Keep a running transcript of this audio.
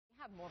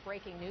More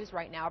breaking news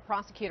right now. A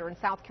prosecutor in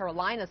South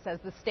Carolina says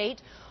the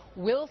state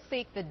will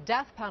seek the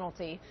death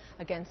penalty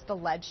against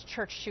alleged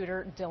church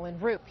shooter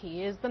Dylan Roof.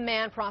 He is the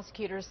man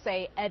prosecutors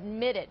say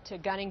admitted to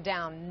gunning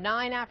down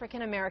 9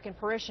 African-American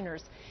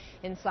parishioners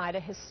inside a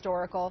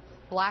historical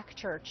black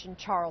church in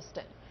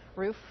Charleston.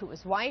 Roof, who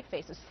is white,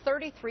 faces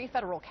 33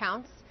 federal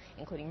counts,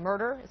 including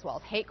murder as well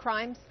as hate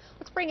crimes.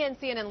 Let's bring in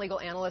CNN legal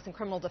analyst and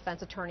criminal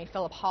defense attorney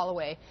Philip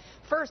Holloway.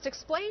 First,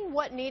 explain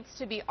what needs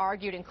to be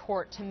argued in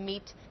court to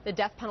meet the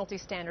death penalty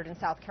standard in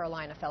South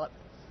Carolina, Philip.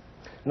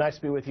 Nice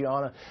to be with you,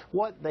 Anna.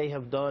 What they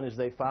have done is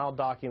they filed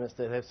documents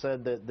that have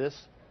said that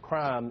this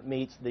crime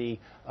meets the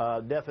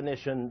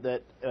definition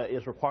that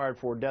is required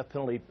for death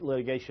penalty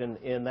litigation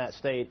in that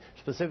state,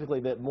 specifically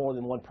that more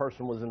than one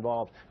person was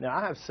involved. Now,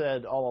 I have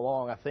said all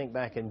along, I think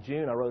back in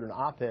June, I wrote an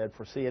op-ed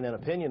for CNN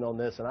Opinion on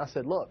this, and I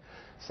said, look,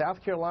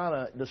 South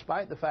Carolina,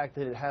 despite the fact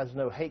that it has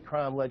no hate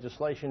crime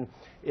legislation,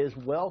 is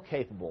well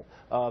capable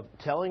of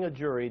telling a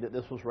jury that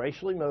this was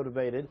racially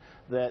motivated,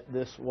 that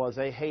this was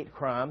a hate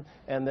crime,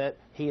 and that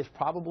he is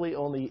probably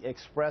on the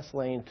express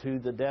lane to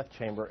the death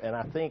chamber. And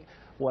I think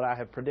what I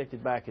have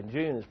predicted back in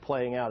June is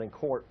playing out in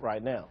court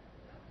right now.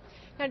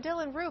 Now,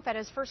 Dylan Roof, at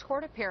his first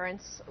court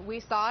appearance,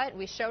 we saw it,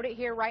 we showed it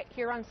here, right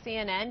here on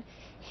CNN.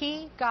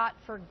 He got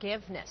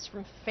forgiveness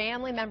from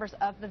family members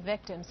of the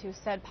victims who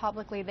said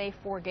publicly they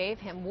forgave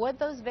him. Would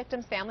those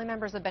victims' family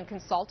members have been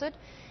consulted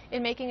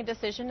in making a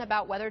decision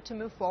about whether to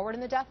move forward in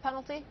the death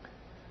penalty?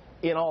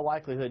 In all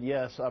likelihood,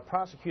 yes.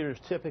 Prosecutors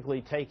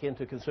typically take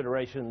into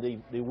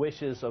consideration the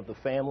wishes of the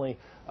family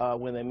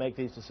when they make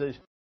these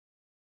decisions.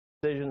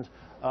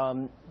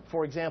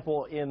 For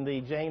example, in the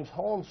James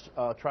Holmes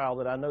trial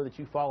that I know that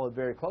you followed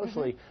very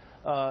closely,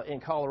 in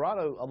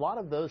Colorado, a lot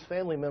of those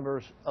family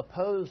members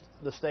opposed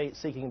the state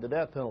seeking the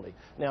death penalty.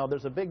 Now,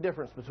 there's a big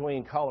difference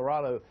between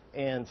Colorado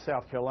and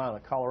South Carolina.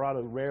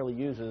 Colorado rarely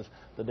uses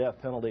the death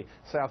penalty.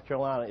 South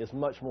Carolina is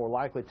much more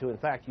likely to. In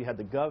fact, you had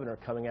the governor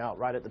coming out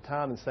right at the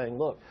time and saying,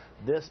 look,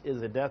 this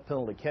is a death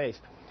penalty case.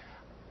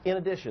 In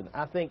addition,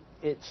 I think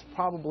it's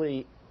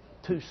probably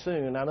too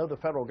soon. I know the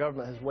federal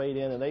government has weighed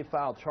in and they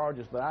filed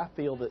charges, but I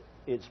feel that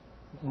it's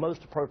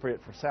most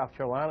appropriate for South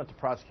Carolina to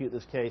prosecute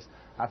this case.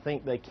 I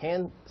think they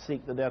can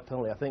seek the death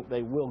penalty. I think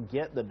they will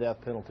get the death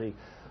penalty.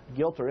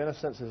 Guilt or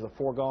innocence is a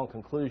foregone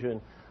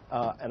conclusion,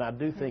 and I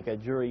do think a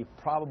jury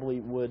probably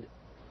would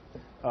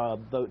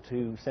vote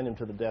to send him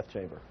to the death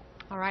chamber.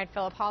 All right,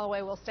 Philip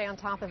Holloway, we'll stay on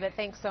top of it.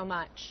 Thanks so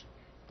much.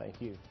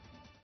 Thank you.